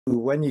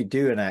When you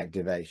do an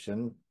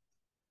activation,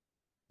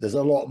 there's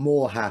a lot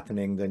more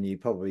happening than you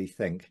probably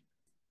think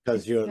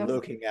because you're Yep.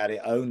 looking at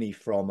it only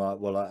from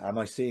well, am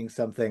I seeing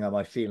something? Am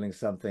I feeling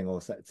something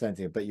or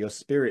sensing it? But your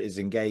spirit is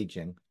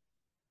engaging.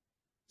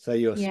 So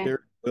your Yeah.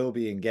 spirit will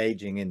be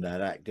engaging in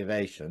that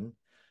activation,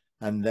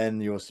 and then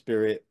your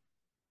spirit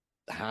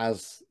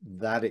has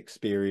that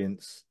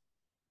experience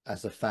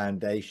as a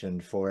foundation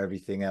for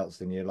everything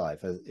else in your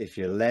life. If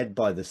you're led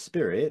by the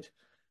spirit,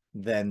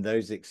 then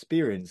those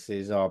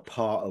experiences are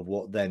part of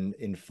what then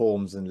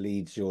informs and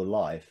leads your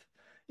life.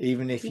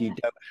 Even if you Yeah.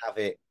 don't have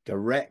it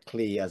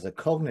directly as a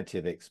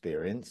cognitive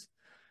experience,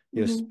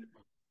 you're Hmm.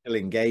 still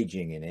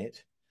engaging in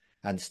it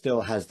and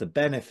still has the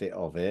benefit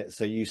of it.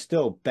 So you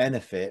still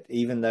benefit,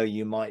 even though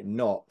you might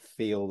not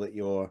feel that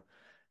you're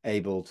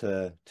able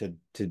to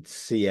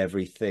see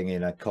everything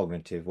in a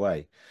cognitive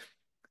way.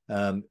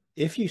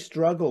 If you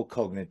struggle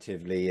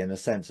cognitively in a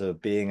sense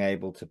of being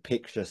able to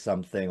picture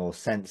something or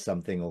sense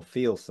something or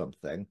feel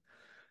something,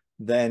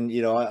 then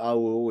I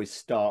will always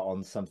start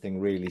on something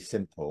really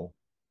simple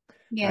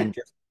Yeah. and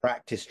just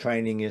practice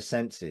training your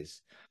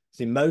senses.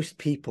 See, most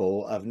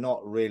people have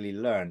not really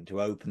learned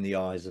to open the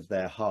eyes of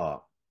their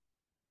heart.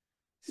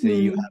 So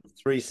you Mm. have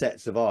three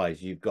sets of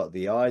eyes. You've got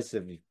the eyes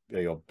of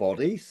your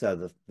body,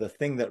 so the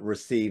thing that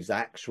receives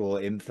actual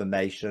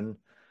information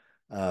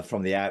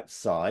from the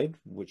outside,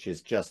 which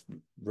is just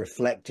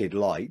reflected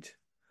light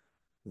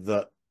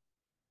that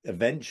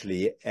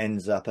eventually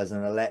ends up as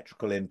an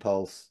electrical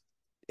impulse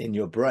in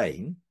your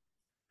brain.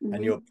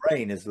 And your Hmm.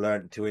 brain has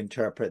learned to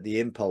interpret the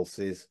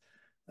impulses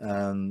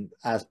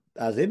as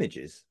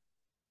images,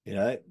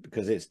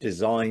 because it's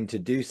designed to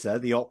do so.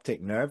 The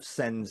optic nerve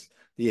sends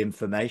the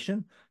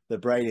information, the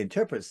brain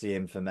interprets the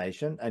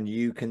information, and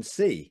you can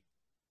see.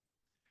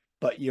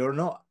 But you're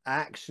not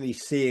actually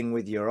seeing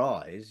with your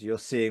eyes, you're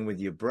seeing with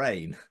your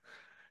brain.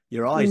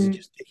 Your eyes are Mm.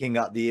 just picking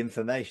up the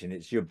information.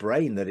 It's your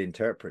brain that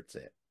interprets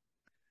it.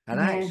 And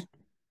Yeah. actually,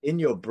 in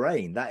your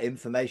brain, that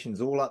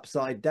information's all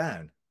upside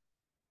down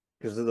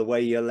because of the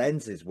way your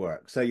lenses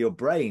work. So your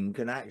brain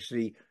can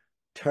actually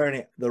turn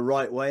it the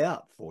right way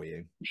up for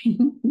you.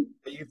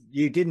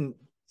 You didn't,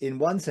 in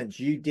one sense,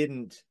 you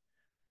didn't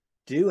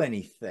do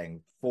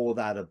anything for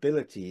that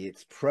ability.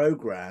 It's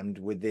programmed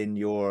within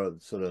your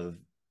sort of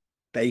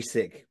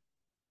basic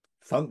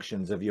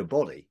functions of your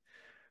body.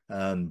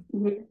 Um,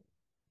 Hmm.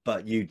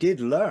 but you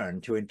did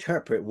learn to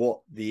interpret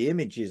what the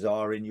images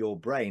are in your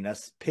brain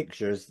as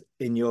pictures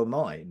in your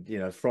mind,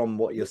 from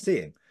what you're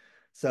seeing.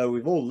 So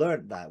we've all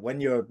learned that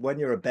when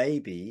you're a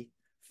baby,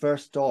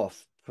 first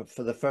off,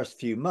 for the first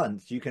few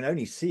months, you can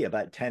only see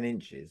about 10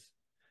 inches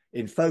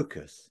in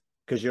focus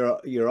because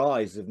your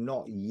eyes have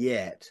not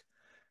yet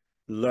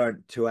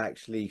learned to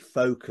actually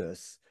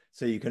focus.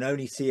 So you can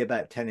only see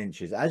about 10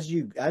 inches. As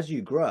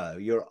you grow,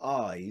 your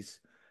eyes,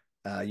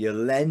 your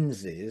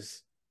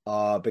lenses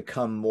are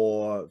become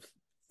more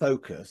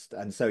focused,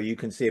 and so you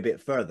can see a bit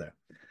further.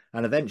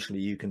 And eventually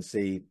you can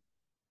see,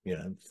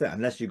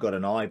 unless you've got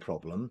an eye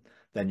problem,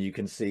 then you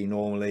can see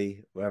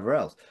normally wherever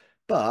else.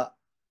 But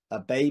a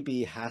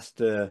baby has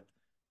to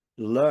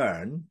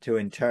learn to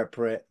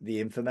interpret the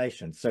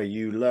information. So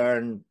you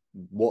learn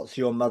what's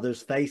your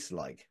mother's face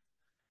like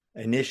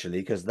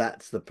initially, because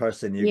that's the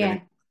person you're going to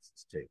Yeah. be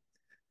closest to.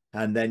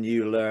 And then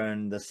you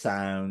learn the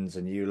sounds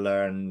and you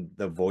learn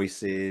the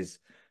voices.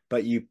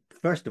 But you,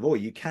 first of all,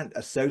 you can't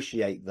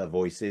associate the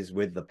voices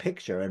with the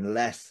picture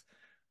unless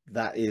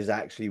that is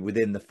actually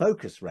within the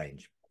focus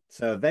range.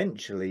 So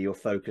eventually your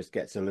focus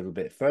gets a little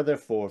bit further,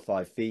 4 or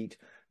 5 feet.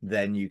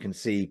 Then you can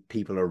see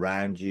people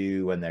around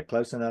you when they're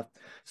close enough.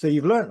 So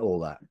you've learned all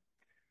that,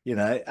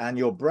 and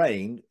your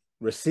brain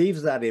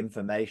receives that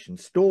information,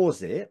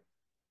 stores it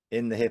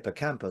in the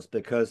hippocampus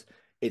because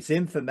it's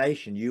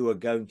information you are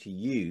going to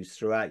use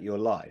throughout your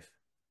life.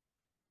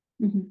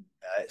 Hmm.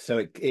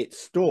 So it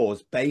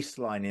stores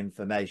baseline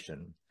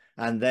information.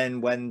 And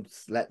then when,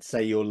 let's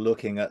say, you're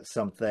looking at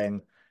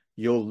something,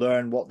 you'll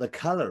learn what the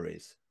color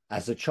is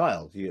as a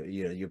child.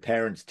 Your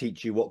parents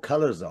teach you what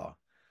colors are.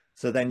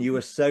 So then you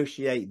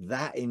associate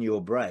that in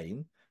your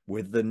brain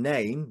with the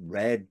name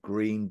red,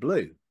 green,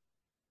 blue.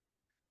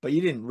 But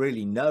you didn't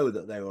really know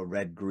that they were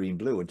red, green,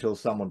 blue until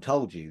someone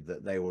told you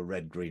that they were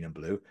red, green, and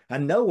blue.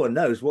 And no one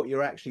knows what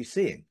you're actually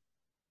seeing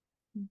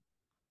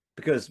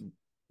because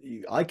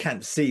I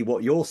can't see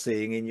what you're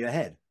seeing in your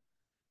head.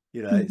 So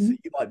Hmm.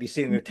 you might be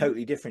seeing a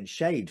totally different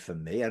shade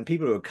from me. And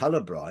people who are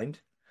colorblind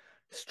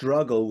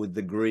struggle with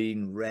the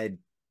green, red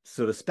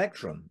sort of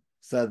spectrum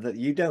so that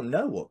you don't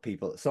know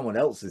what someone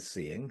else is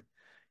seeing.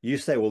 You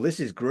say, well, this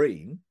is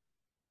green.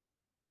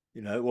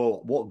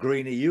 Well, what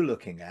green are you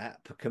looking at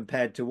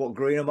compared to what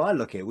green am I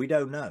looking at? We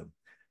don't know.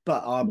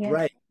 But our Yeah.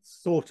 brain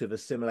sort of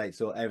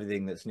assimilates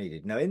everything that's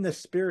needed. Now, in the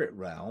spirit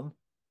realm,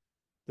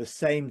 the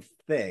same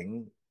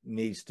thing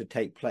needs to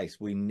take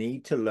place. We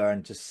need to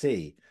learn to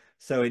see.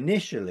 So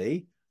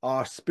initially,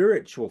 our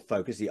spiritual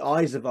focus, the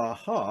eyes of our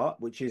heart,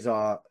 which is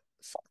the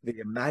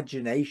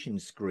imagination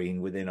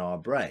screen within our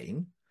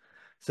brain.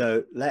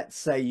 So let's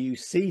say you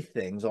see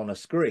things on a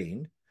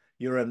screen,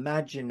 your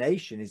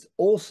imagination is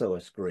also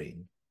a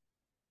screen.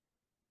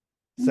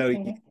 So you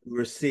Okay.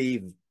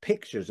 receive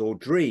pictures or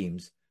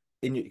dreams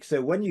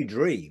so when you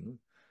dream,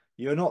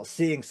 you're not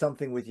seeing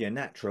something with your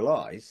natural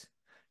eyes.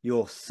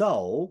 Your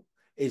soul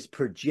is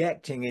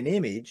projecting an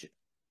image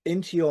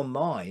into your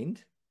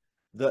mind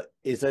that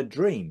is a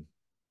dream.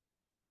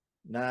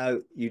 Now,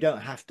 you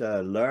don't have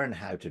to learn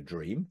how to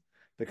dream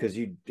because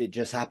it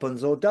just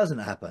happens or doesn't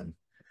happen.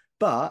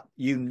 But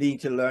you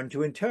need to learn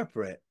to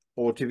interpret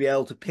or to be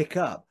able to pick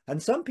up.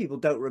 And some people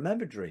don't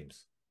remember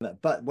dreams.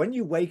 But when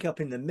you wake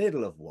up in the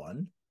middle of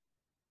one,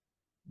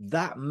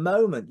 that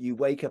moment you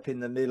wake up in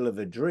the middle of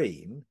a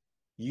dream,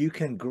 you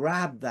can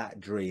grab that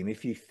dream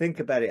if you think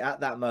about it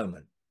at that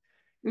moment.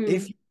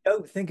 If Mm. you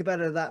don't think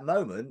about it at that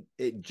moment,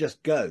 it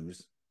just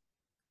goes.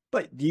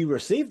 But you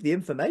received the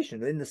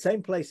information in the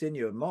same place in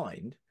your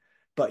mind,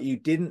 but you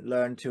didn't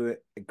learn to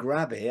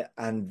grab it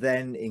and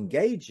then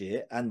engage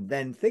it and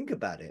then think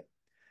about it.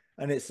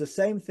 And it's the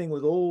same thing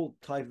with all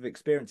type of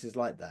experiences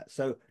like that.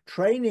 So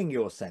training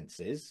your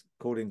senses,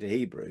 according to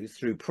Hebrews,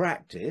 through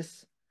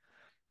practice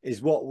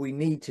is what we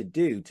need to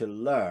do to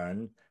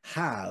learn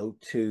how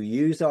to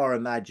use our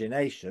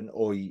imagination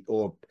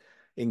or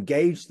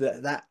engage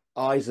that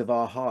eyes of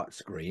our heart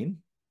screen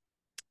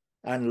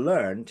and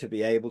learn to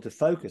be able to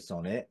focus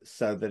on it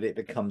so that it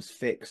becomes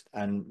fixed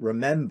and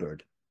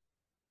remembered.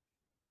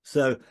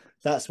 So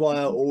that's why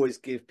I always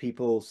give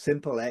people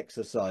simple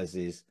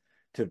exercises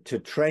to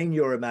train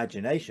your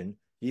imagination.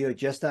 You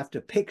just have to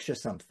picture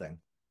something,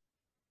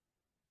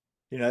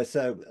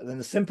 so then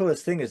the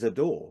simplest thing is a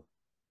door.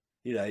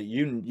 You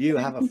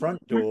have a front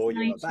That's door, you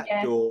have a nice. back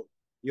Yeah. door,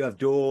 you have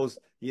doors,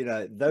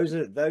 those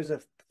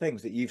are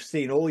things that you've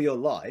seen all your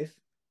life.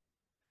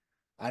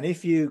 And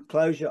if you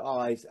close your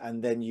eyes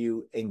and then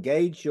you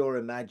engage your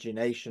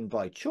imagination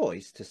by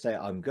choice to say,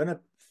 I'm going to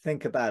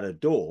think about a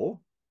door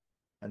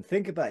and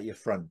think about your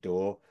front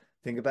door,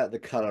 think about the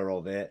color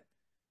of it.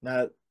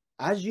 Now,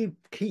 as you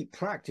keep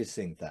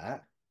practicing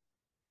that,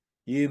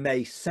 you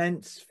may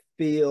sense,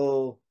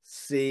 feel,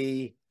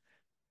 see,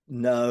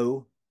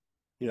 know.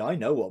 I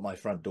know what my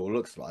front door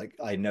looks like.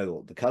 I know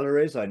what the color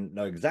is. I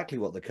know exactly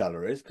what the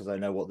color is because I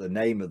know what the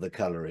name of the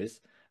color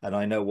is. And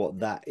I know what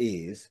that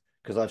is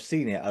because I've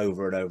seen it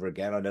over and over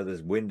again. I know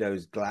there's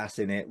windows glass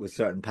in it with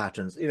certain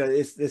patterns.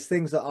 There's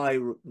things that I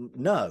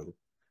know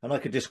and I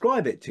could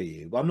describe it to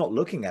you. I'm not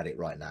looking at it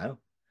right now,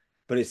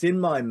 but it's in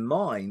my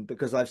mind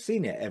because I've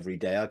seen it every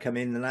day. I come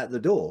in and out the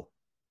door.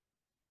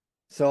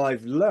 So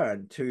I've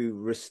learned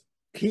to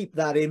keep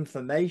that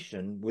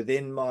information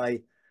within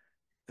my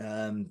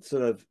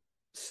sort of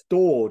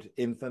stored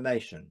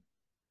information,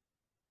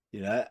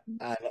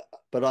 and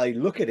but I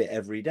look at it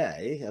every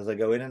day as I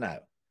go in and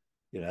out,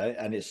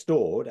 and it's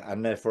stored,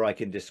 and therefore I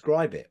can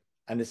describe it.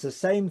 And it's the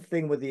same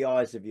thing with the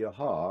eyes of your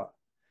heart.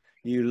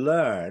 You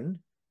learn,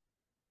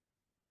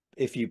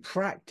 if you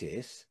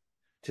practice,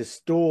 to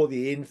store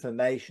the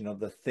information of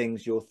the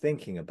things you're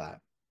thinking about.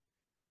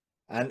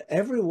 And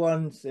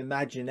everyone's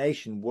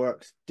imagination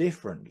works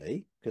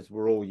differently because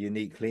we're all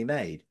uniquely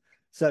made.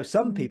 So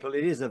some Mm. people,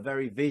 it is a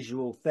very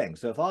visual thing.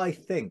 So if I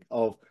think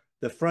of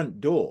the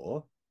front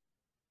door,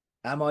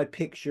 am I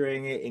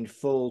picturing it in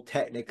full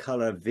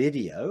Technicolor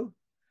video?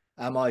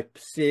 Am I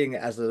seeing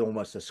it as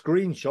almost a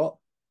screenshot?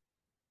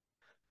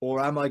 Or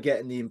am I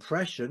getting the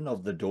impression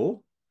of the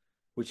door,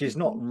 which is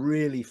not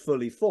really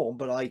fully formed,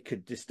 but I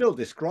could still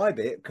describe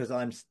it because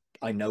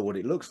I know what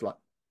it looks like.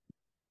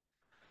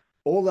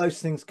 All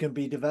those things can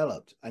be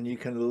developed, and you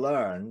can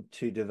learn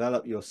to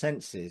develop your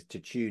senses to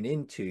tune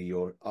into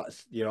your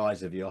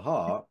eyes of your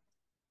heart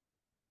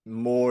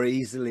more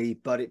easily,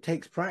 but it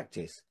takes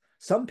practice.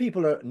 Some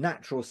people are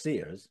natural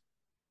seers.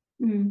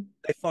 Mm.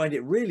 They find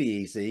it really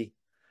easy.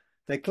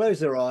 They close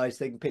their eyes,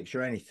 they can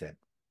picture anything,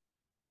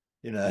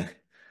 you know.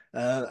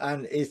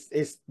 And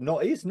it's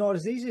not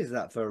as easy as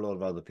that for a lot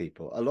of other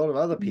people. A lot of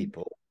other Mm.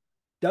 people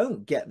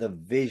don't get the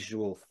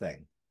visual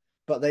thing,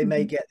 but they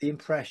may Mhm. get the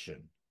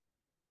impression.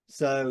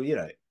 So,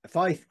 if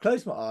I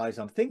close my eyes,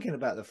 I'm thinking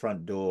about the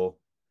front door,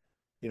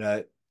 you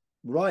know,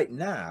 right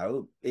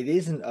now, it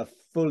isn't a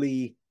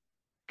fully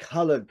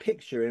colored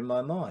picture in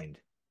my mind,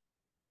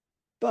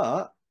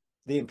 but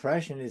the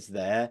impression is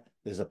there.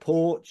 There's a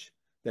porch,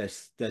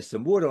 there's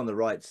some wood on the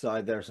right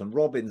side, there are some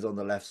robins on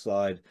the left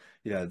side,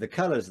 the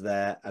color's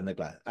there and the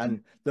glass.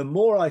 And the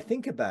more I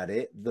think about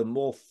it, the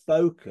more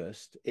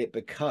focused it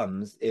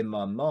becomes in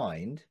my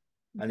mind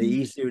and the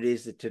Mhm. easier it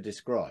is to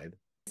describe.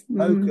 Mm.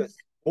 Focus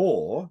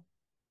more,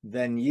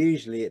 then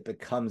usually it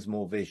becomes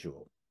more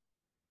visual,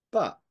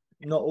 but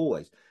not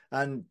always.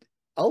 And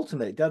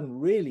ultimately, it doesn't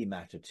really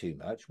matter too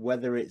much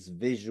whether it's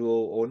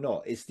visual or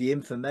not. It's the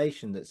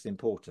information that's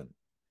important.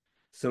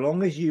 So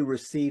long as you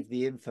receive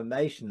the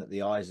information that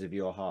the eyes of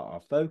your heart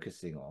are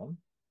focusing on,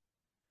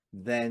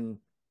 then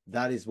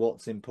that is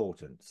what's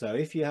important. So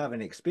if you have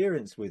an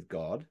experience with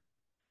God,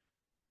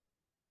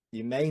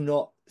 you may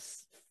not,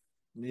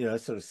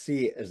 sort of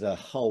see it as a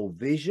whole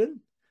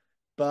vision,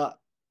 but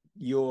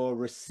you're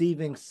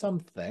receiving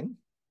something,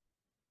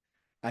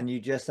 and you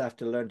just have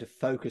to learn to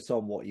focus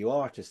on what you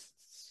are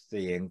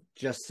seeing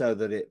just so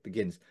that it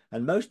begins.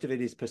 And most of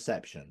it is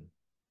perception.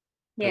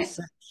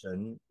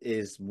 Perception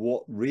is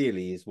what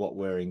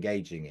we're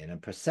engaging in,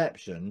 and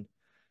perception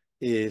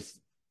is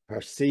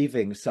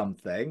perceiving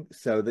something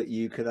so that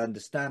you can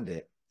understand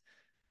it.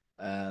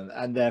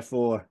 And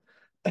therefore,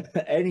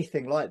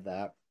 anything like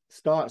that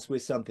starts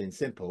with something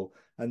simple.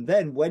 And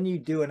then when you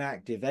do an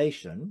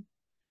activation,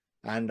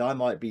 and I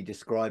might be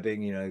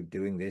describing,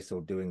 doing this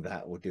or doing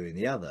that or doing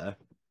the other,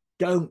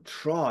 don't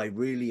try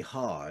really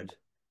hard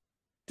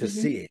to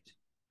see it.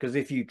 Because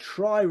if you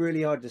try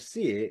really hard to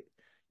see it,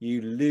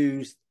 you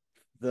lose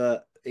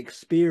the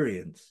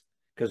experience.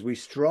 Because we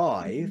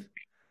strive,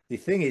 the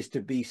thing is to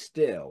be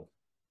still,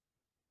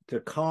 to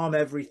calm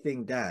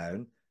everything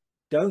down.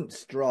 Don't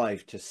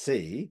strive to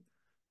see,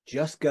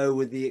 just go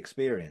with the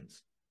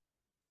experience.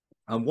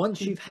 And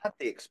once you've had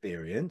the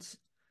experience,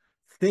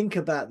 think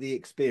about the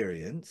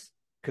experience,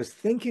 because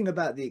thinking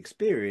about the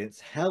experience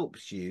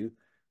helps you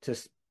to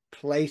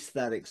place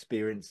that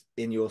experience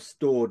in your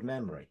stored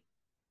memory.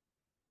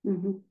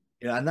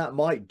 And that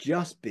might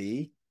just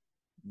be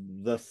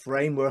the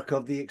framework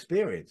of the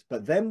experience.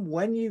 But then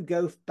when you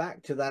go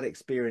back to that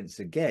experience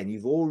again,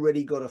 you've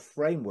already got a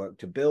framework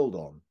to build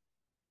on.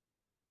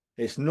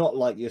 It's not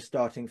like you're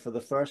starting for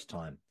the first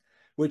time,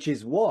 which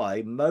is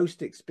why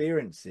most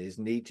experiences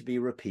need to be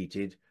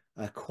repeated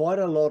quite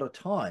a lot of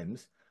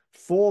times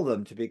for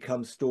them to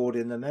become stored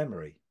in the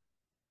memory.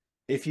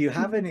 If you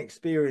have an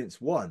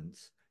experience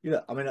once,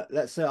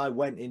 let's say I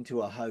went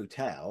into a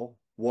hotel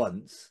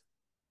once.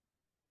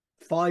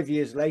 5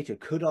 years later,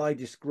 could I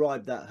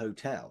describe that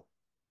hotel?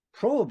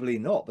 Probably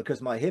not,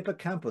 because my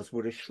hippocampus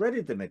would have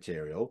shredded the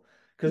material,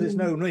 because there's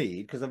no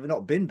need, because I've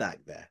not been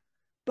back there.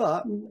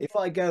 But if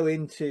I go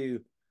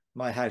into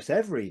my house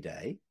every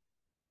day,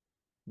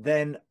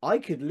 then I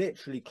could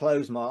literally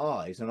close my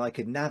eyes and I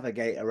could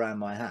navigate around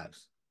my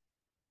house,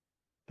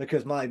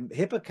 because my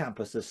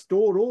hippocampus has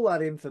stored all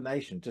that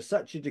information to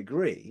such a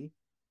degree,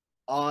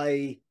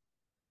 I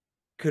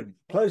could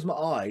close my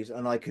eyes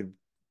and I could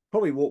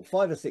probably walk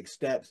 5 or 6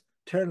 steps,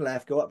 turn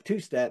left, go up 2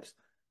 steps,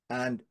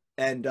 and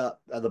end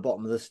up at the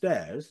bottom of the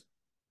stairs,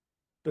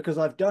 because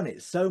I've done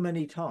it so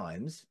many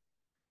times.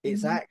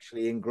 It's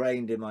actually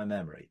ingrained in my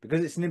memory,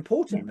 because it's an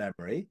important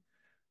memory.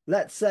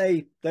 Let's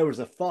say there was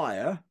a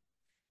fire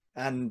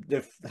and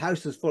the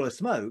house was full of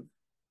smoke.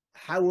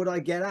 How would I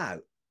get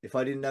out if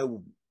I didn't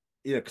know,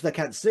 because I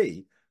can't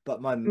see,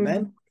 but my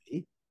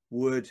memory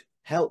would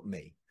help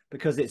me,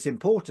 because it's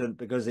important,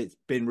 because it's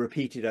been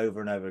repeated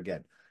over and over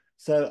again.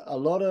 So a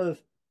lot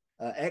of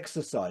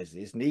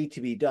exercises need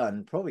to be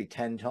done probably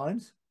 10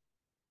 times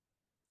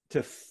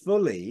to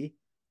fully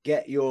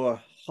get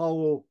your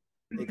whole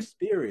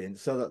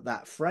experience, so that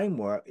that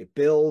framework, it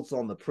builds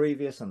on the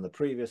previous and the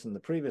previous and the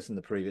previous and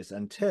the previous,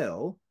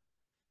 until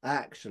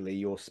actually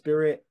your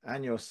spirit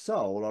and your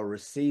soul are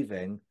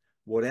receiving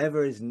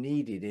whatever is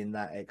needed in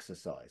that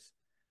exercise.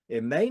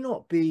 It may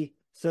not be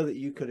so that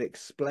you could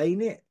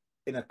explain it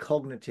in a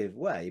cognitive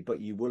way,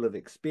 but you will have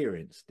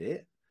experienced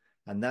it,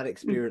 and that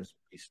experience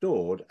will be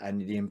stored,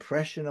 and the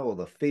impression or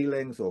the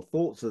feelings or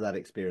thoughts of that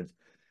experience.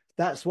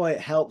 That's why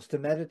it helps to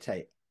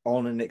meditate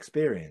on an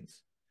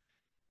experience.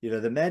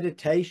 The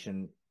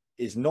meditation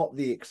is not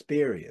the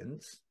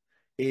experience.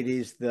 It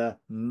is the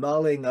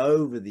mulling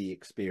over the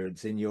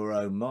experience in your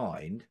own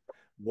mind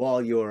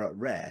while you're at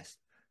rest,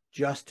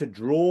 just to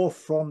draw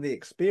from the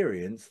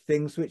experience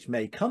things which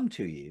may come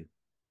to you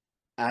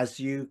as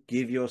you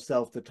give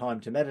yourself the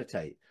time to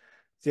meditate.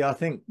 See, I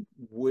think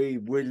we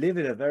live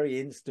in a very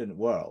instant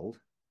world,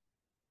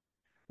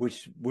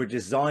 which we're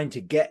designed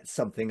to get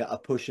something at a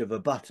push of a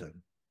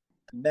button.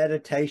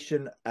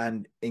 Meditation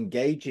and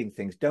engaging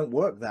things don't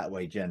work that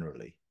way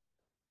generally.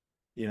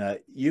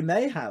 You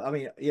may have,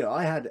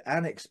 I had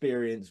an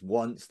experience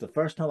once, the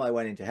first time I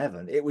went into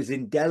heaven. It was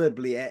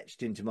indelibly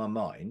etched into my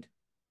mind,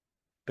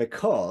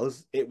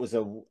 because it was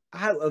a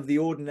out of the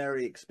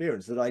ordinary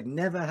experience that I'd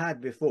never had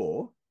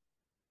before.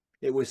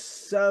 It was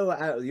so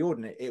out of the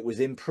ordinary, it was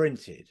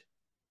imprinted.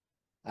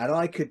 And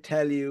I could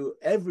tell you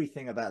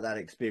everything about that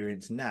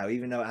experience now,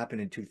 even though it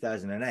happened in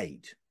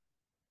 2008.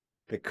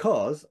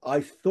 Because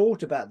I've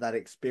thought about that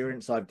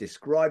experience, I've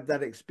described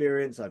that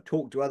experience, I've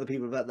talked to other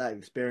people about that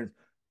experience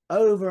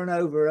over and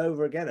over and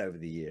over again over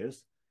the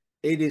years.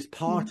 It is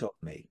part of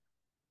me.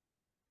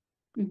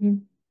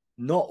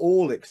 Not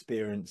all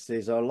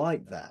experiences are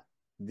like that.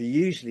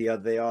 They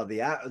are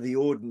the out of the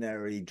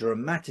ordinary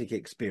dramatic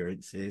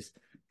experiences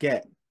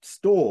get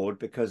stored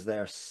because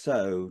they're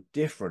so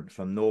different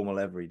from normal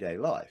everyday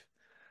life.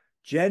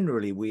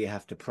 Generally, we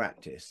have to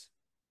practice,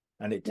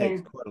 and it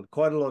takes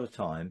quite a lot of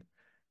time.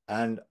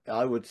 And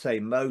I would say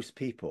most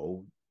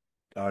people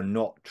are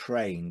not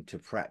trained to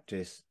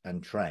practice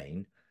and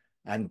train,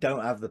 and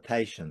don't have the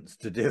patience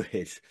to do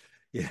it.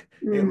 It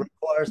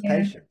requires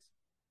patience,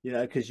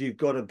 because you've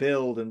got to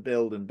build and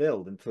build and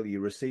build until you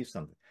receive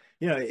something.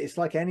 It's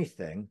like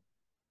anything.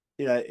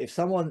 If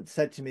someone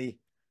said to me,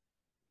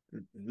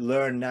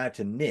 learn now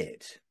to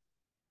knit,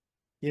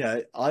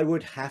 I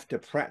would have to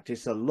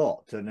practice a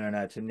lot to learn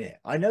how to knit.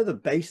 I know the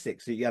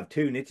basics, that you have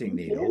 2 knitting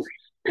needles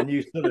and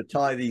you sort of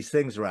tie these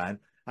things around,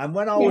 And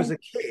when I was a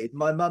kid,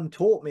 my mum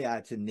taught me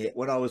how to knit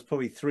when I was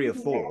probably 3 or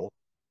 4,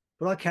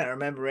 but I can't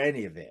remember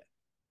any of it.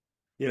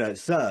 You know,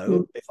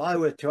 so if I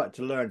were to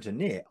learn to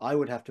knit, I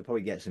would have to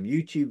probably get some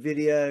YouTube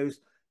videos.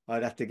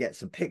 I'd have to get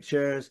some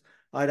pictures.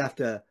 I'd have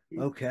to,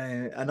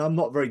 okay. And I'm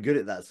not very good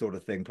at that sort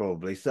of thing,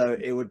 probably. So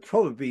it would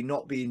probably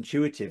not be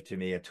intuitive to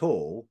me at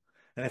all.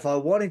 And if I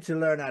wanted to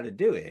learn how to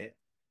do it,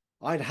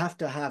 I'd have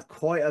to have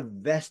quite a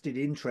vested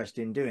interest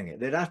in doing it.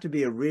 There'd have to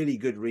be a really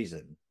good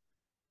reason.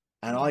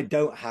 And I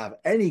don't have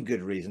any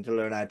good reason to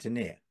learn how to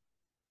knit.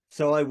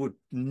 So I would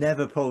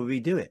never probably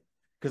do it,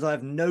 because I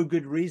have no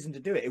good reason to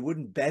do it. It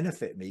wouldn't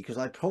benefit me, because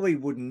I probably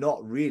would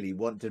not really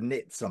want to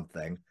knit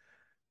something.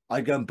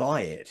 I'd go and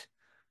buy it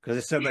because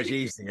it's so much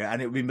easier,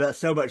 and it would be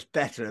so much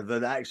better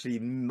than actually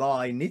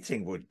my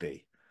knitting would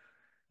be,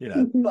 you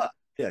know. But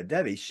yeah,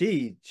 Debbie,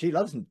 she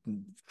loves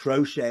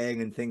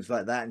crocheting and things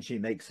like that, and she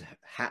makes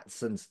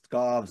hats and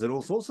scarves and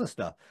all sorts of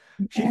stuff.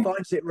 She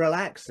finds it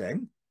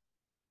relaxing.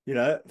 You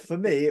know, for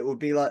me, it would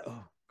be like,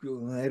 oh,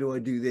 God, how do I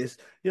do this?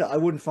 You know, I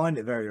wouldn't find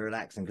it very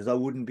relaxing, because I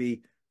wouldn't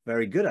be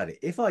very good at it.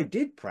 If I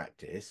did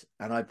practice,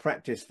 and I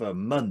practiced for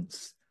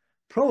months,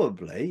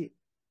 probably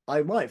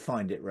I might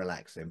find it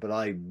relaxing.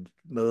 But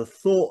the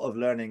thought of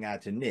learning how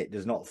to knit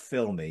does not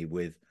fill me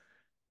with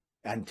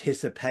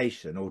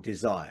anticipation or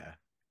desire.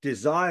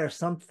 Desire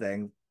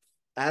something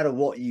out of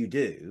what you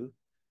do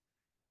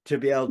to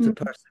be able to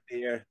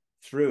persevere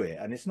through it.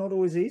 And it's not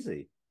always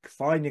easy.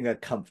 Finding a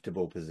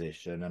comfortable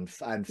position and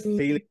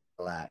feeling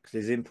relaxed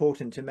is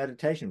important to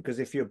meditation, because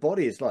if your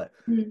body is like,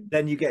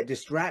 then you get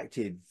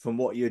distracted from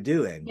what you're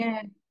doing.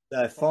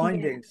 So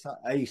finding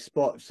a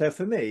spot. So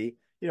for me,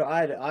 you know,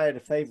 I had a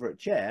favorite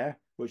chair,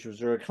 which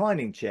was a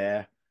reclining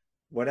chair.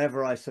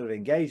 Whenever I sort of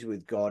engaged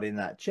with God in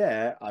that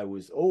chair, I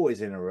was always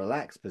in a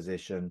relaxed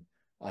position.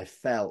 I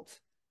felt,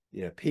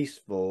 you know,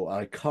 peaceful.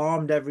 I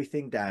calmed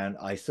everything down.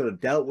 I sort of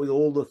dealt with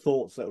all the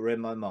thoughts that were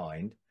in my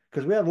mind,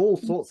 because we have all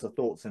sorts of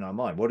thoughts in our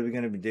mind. What are we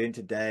going to be doing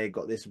today?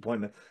 Got this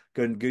appointment,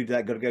 going to do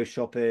that, got to go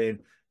shopping,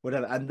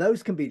 whatever. And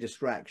those can be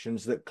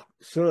distractions that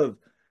sort of,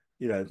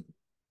 you know,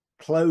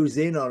 close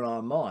in on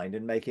our mind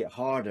and make it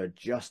harder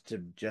just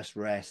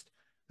rest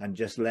and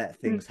just let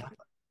things happen.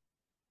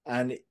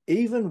 And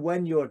even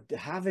when you're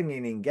having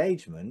an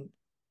engagement,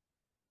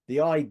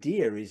 the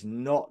idea is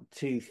not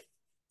to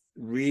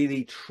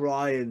really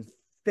try and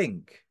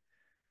think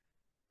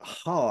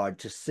hard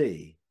to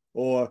see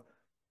or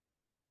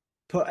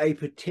put a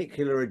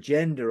particular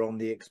agenda on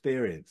the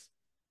experience,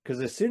 because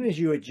as soon as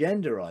you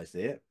agendaize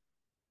it,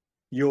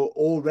 you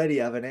already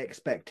have an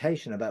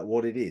expectation about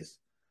what it is,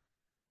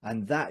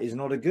 and that is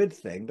not a good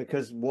thing,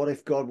 because what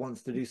if God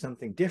wants to do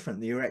something different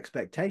than your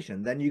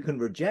expectation? Then you can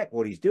reject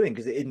what he's doing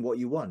because it isn't what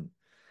you want,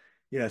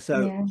 you know.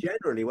 So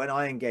generally when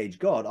I engage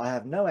God, I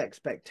have no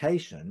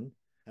expectation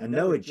and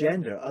no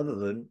agenda other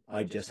than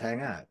I just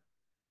hang out.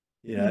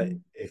 You know,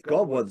 if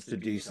God wants to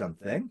do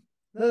something,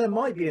 there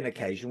might be an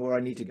occasion where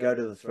I need to go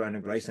to the throne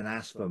of grace and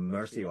ask for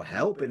mercy or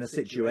help in a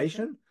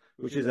situation,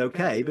 which is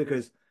okay,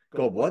 because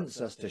God wants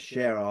us to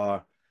share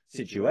our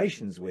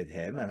situations with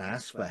him and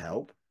ask for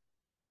help.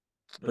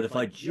 But if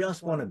I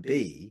just want to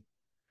be,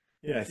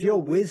 you know, if you're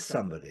with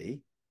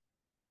somebody,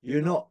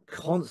 you're not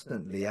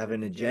constantly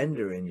having an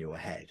agenda in your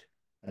head,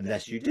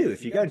 unless you do.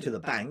 If you go into the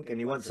bank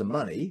and you want some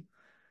money,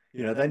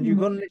 you know, then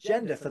you've got an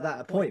agenda for that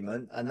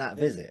appointment and that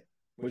visit,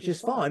 which is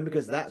fine,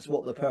 because that's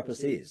what the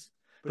purpose is.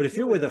 But if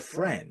you're with a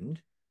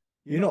friend,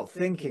 you're not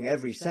thinking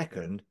every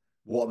second,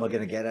 what am I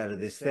going to get out of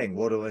this thing?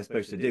 What am I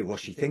supposed to do?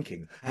 What's she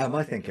thinking? How am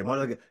I thinking?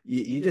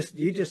 You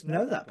just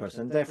know that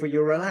person, therefore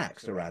you're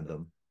relaxed around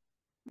them.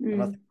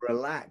 And I think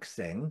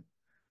relaxing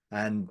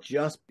and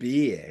just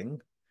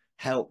being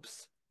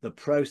helps the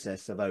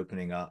process of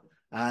opening up,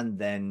 and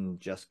then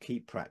just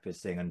keep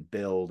practicing and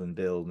build and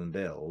build and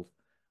build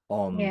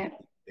on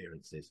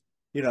experiences.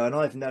 You know, and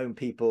I've known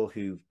people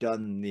who've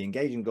done the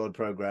Engaging God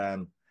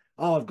program.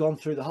 Oh, I've gone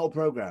through the whole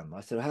program.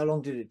 I said, how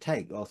long did it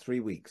take? Oh,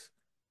 3 weeks.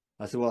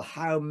 I said, well,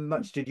 how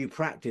much did you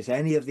practice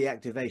any of the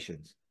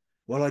activations?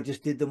 Well, I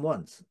just did them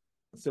once.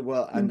 I said,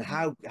 well, and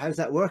how's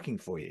that working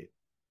for you?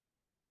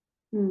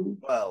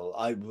 Well,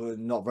 I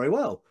not very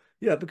well,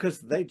 you know, because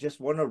they just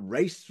want to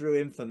race through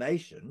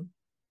information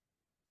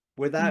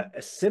without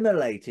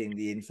assimilating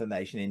the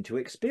information into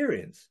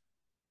experience.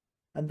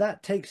 And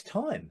that takes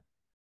time.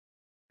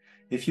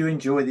 If you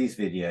enjoy these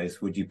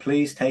videos, would you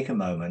please take a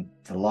moment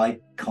to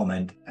like,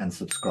 comment, and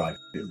subscribe?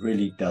 It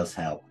really does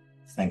help.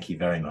 Thank you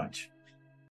very much.